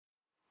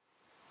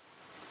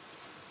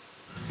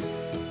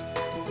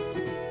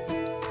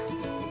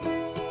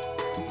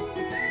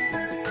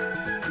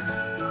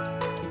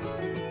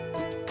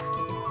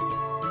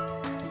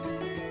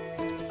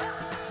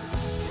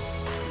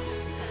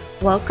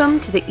Welcome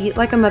to the Eat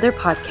Like a Mother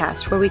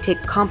podcast, where we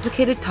take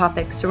complicated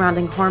topics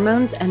surrounding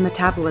hormones and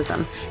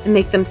metabolism and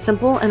make them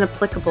simple and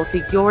applicable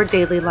to your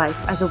daily life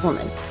as a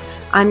woman.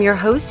 I'm your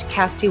host,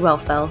 Casty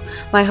Wellfell.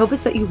 My hope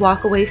is that you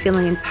walk away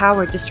feeling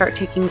empowered to start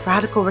taking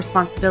radical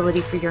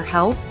responsibility for your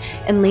health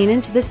and lean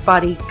into this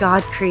body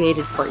God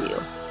created for you.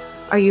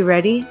 Are you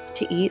ready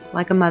to eat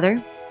like a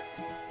mother?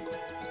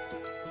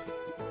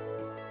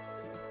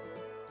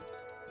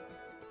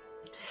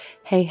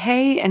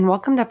 Hey, and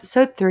welcome to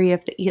episode 3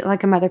 of the Eat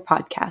Like a Mother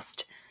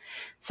podcast.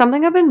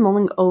 Something I've been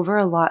mulling over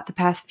a lot the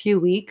past few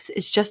weeks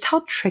is just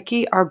how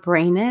tricky our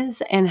brain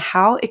is and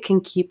how it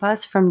can keep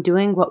us from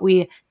doing what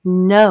we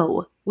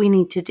know we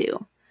need to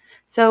do.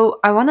 So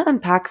I want to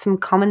unpack some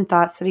common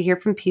thoughts that I hear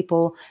from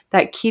people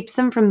that keeps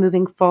them from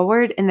moving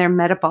forward in their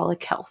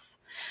metabolic health.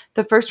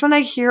 The first one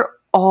I hear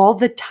all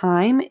the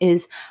time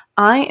is,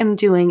 I am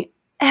doing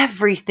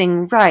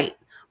everything right.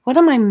 What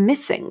am I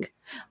missing?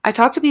 I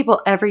talk to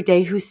people every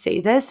day who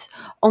say this,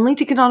 only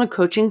to get on a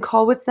coaching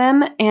call with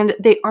them and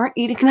they aren't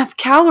eating enough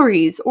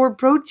calories or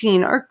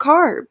protein or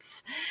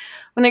carbs.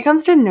 When it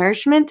comes to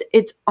nourishment,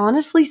 it's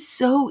honestly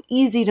so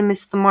easy to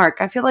miss the mark.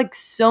 I feel like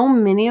so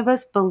many of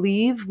us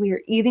believe we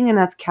are eating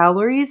enough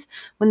calories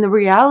when the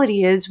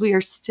reality is we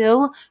are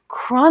still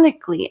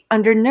chronically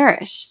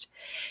undernourished.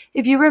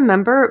 If you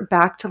remember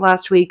back to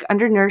last week,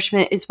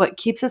 undernourishment is what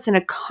keeps us in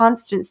a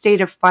constant state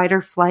of fight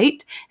or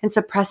flight and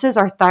suppresses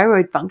our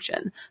thyroid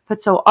function.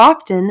 But so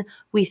often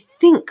we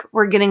think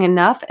we're getting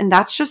enough, and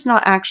that's just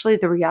not actually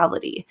the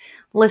reality.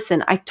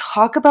 Listen, I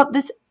talk about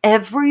this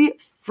every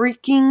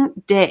freaking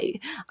day.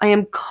 I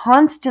am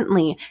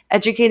constantly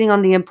educating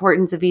on the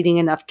importance of eating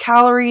enough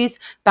calories,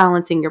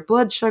 balancing your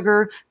blood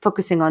sugar,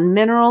 focusing on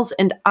minerals,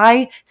 and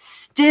I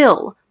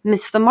still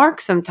miss the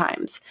mark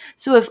sometimes.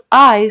 So if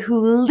I,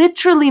 who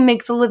literally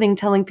makes a living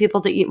telling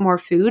people to eat more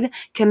food,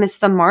 can miss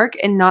the mark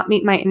and not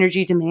meet my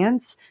energy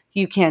demands,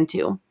 you can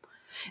too.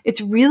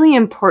 It's really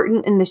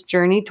important in this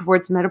journey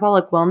towards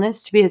metabolic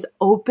wellness to be as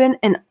open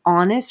and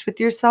honest with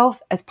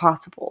yourself as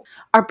possible.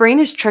 Our brain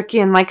is tricky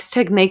and likes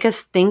to make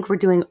us think we're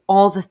doing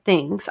all the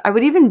things. I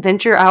would even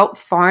venture out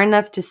far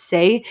enough to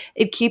say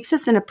it keeps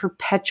us in a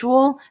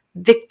perpetual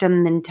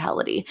victim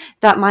mentality.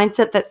 That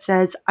mindset that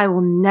says, I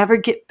will never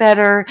get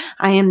better.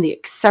 I am the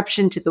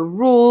exception to the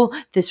rule.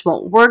 This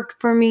won't work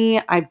for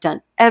me. I've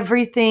done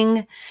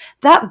everything.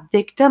 That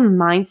victim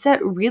mindset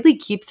really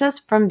keeps us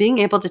from being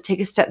able to take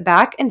a step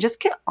back and just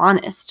get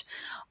honest.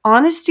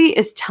 Honesty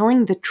is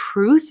telling the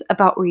truth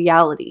about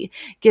reality,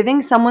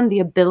 giving someone the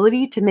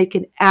ability to make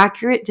an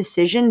accurate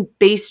decision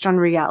based on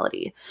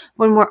reality.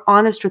 When we're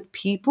honest with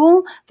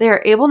people, they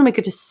are able to make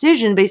a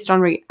decision based on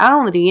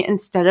reality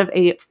instead of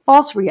a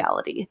false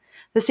reality.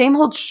 The same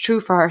holds true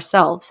for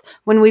ourselves.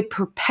 When we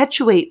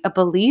perpetuate a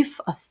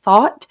belief, a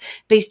thought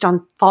based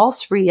on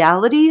false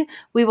reality,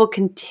 we will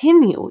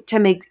continue to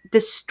make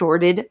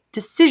distorted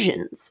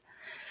decisions.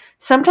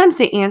 Sometimes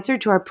the answer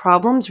to our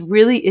problems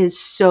really is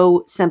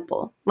so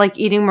simple, like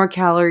eating more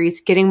calories,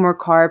 getting more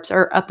carbs,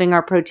 or upping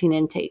our protein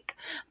intake.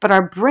 But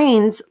our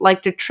brains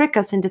like to trick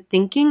us into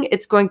thinking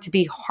it's going to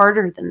be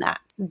harder than that.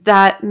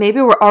 That maybe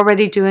we're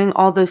already doing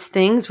all those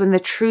things when the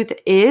truth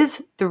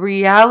is, the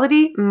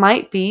reality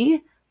might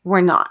be we're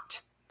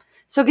not.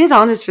 So get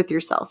honest with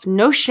yourself.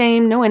 No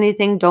shame, no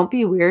anything. Don't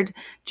be weird.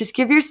 Just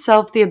give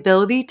yourself the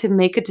ability to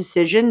make a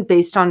decision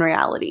based on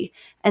reality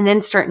and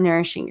then start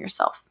nourishing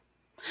yourself.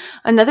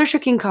 Another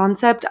tricking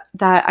concept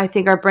that I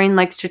think our brain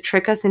likes to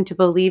trick us into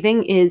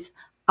believing is,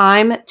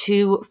 I'm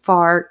too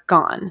far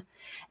gone.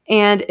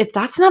 And if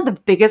that's not the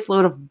biggest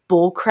load of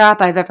bull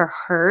crap I've ever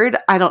heard,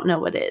 I don't know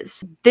what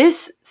is.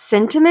 This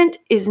sentiment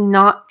is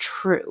not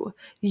true.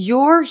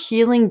 Your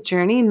healing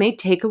journey may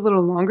take a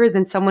little longer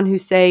than someone who,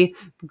 say,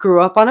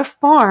 grew up on a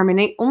farm and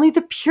ate only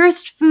the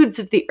purest foods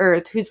of the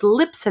earth, whose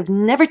lips have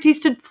never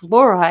tasted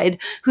fluoride,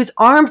 whose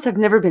arms have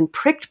never been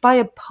pricked by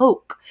a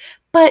poke.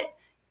 But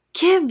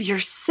give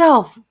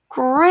yourself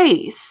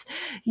grace.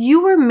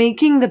 You were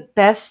making the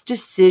best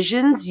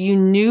decisions you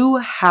knew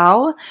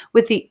how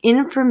with the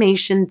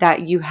information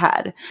that you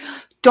had.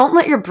 Don't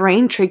let your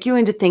brain trick you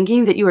into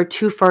thinking that you are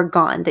too far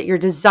gone, that your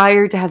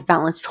desire to have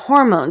balanced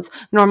hormones,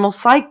 normal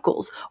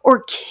cycles,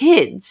 or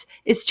kids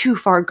is too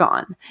far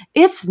gone.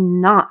 It's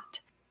not.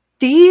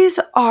 These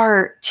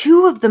are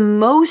two of the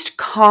most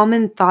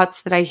common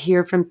thoughts that I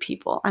hear from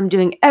people. I'm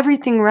doing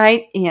everything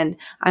right and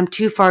I'm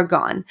too far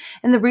gone.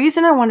 And the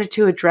reason I wanted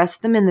to address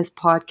them in this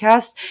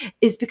podcast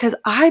is because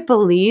I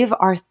believe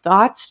our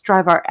thoughts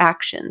drive our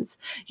actions.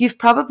 You've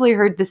probably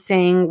heard the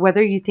saying,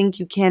 whether you think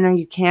you can or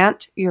you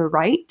can't, you're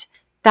right.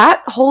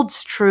 That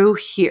holds true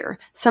here.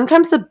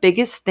 Sometimes the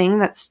biggest thing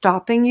that's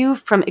stopping you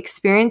from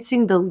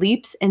experiencing the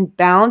leaps and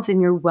bounds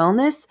in your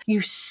wellness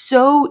you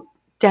so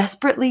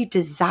desperately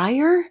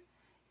desire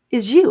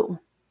is you.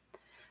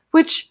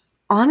 Which,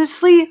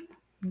 honestly,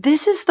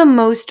 This is the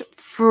most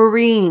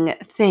freeing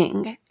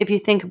thing if you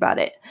think about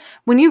it.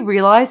 When you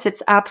realize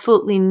it's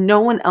absolutely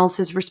no one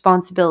else's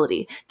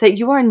responsibility, that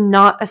you are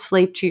not a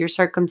slave to your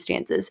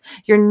circumstances.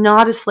 You're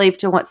not a slave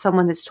to what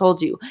someone has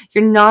told you.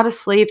 You're not a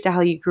slave to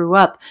how you grew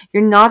up.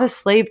 You're not a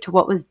slave to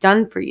what was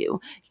done for you.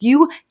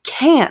 You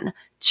can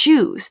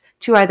choose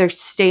to either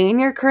stay in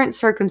your current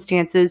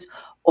circumstances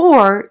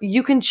or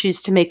you can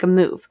choose to make a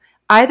move.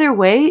 Either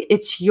way,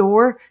 it's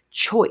your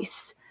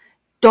choice.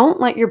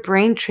 Don't let your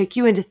brain trick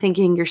you into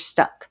thinking you're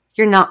stuck.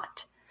 You're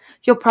not.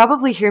 You'll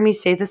probably hear me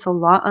say this a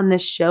lot on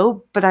this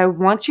show, but I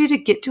want you to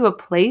get to a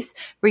place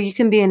where you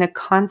can be in a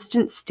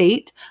constant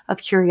state of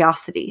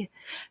curiosity.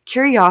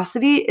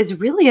 Curiosity is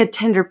really a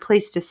tender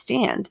place to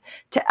stand,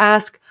 to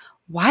ask,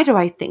 why do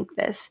I think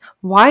this?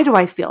 Why do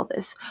I feel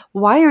this?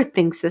 Why are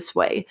things this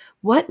way?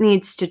 What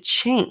needs to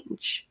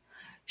change?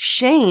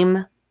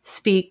 Shame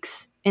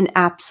speaks in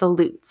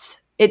absolutes.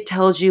 It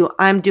tells you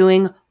I'm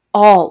doing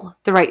all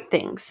the right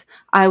things.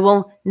 I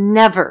will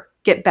never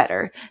get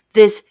better.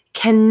 This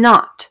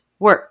cannot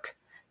work.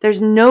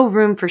 There's no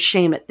room for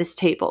shame at this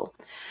table.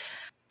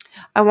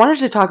 I wanted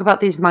to talk about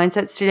these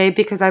mindsets today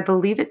because I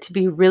believe it to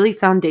be really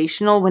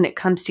foundational when it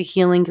comes to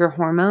healing your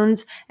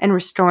hormones and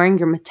restoring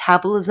your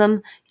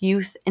metabolism,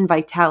 youth, and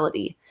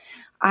vitality.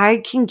 I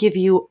can give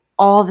you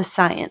all the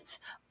science,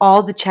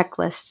 all the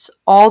checklists,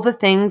 all the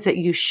things that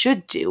you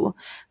should do.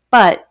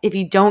 But if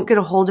you don't get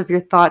a hold of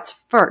your thoughts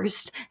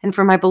first, and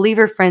for my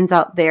believer friends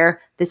out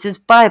there, this is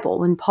Bible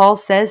when Paul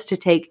says to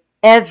take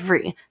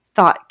every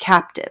thought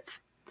captive.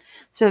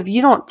 So if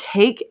you don't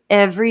take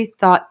every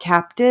thought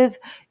captive,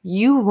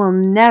 you will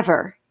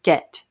never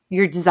get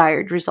your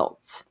desired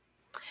results.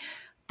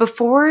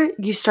 Before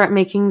you start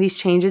making these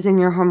changes in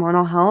your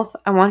hormonal health,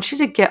 I want you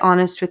to get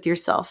honest with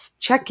yourself.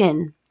 Check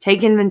in.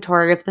 Take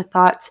inventory of the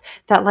thoughts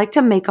that like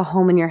to make a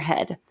home in your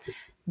head.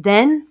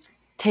 Then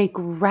take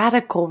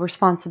radical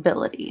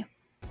responsibility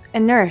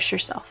and nourish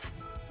yourself.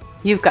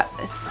 You've got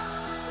this.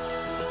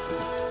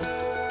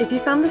 If you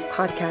found this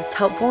podcast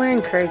helpful or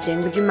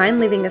encouraging, would you mind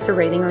leaving us a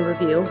rating or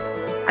review?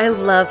 I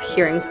love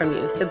hearing from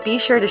you, so be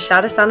sure to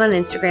shout us out on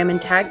Instagram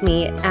and tag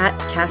me at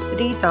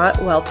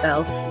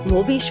cassidy.weltbell, and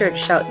we'll be sure to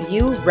shout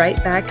you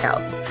right back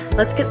out.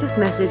 Let's get this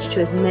message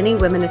to as many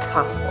women as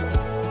possible.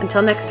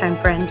 Until next time,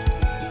 friend.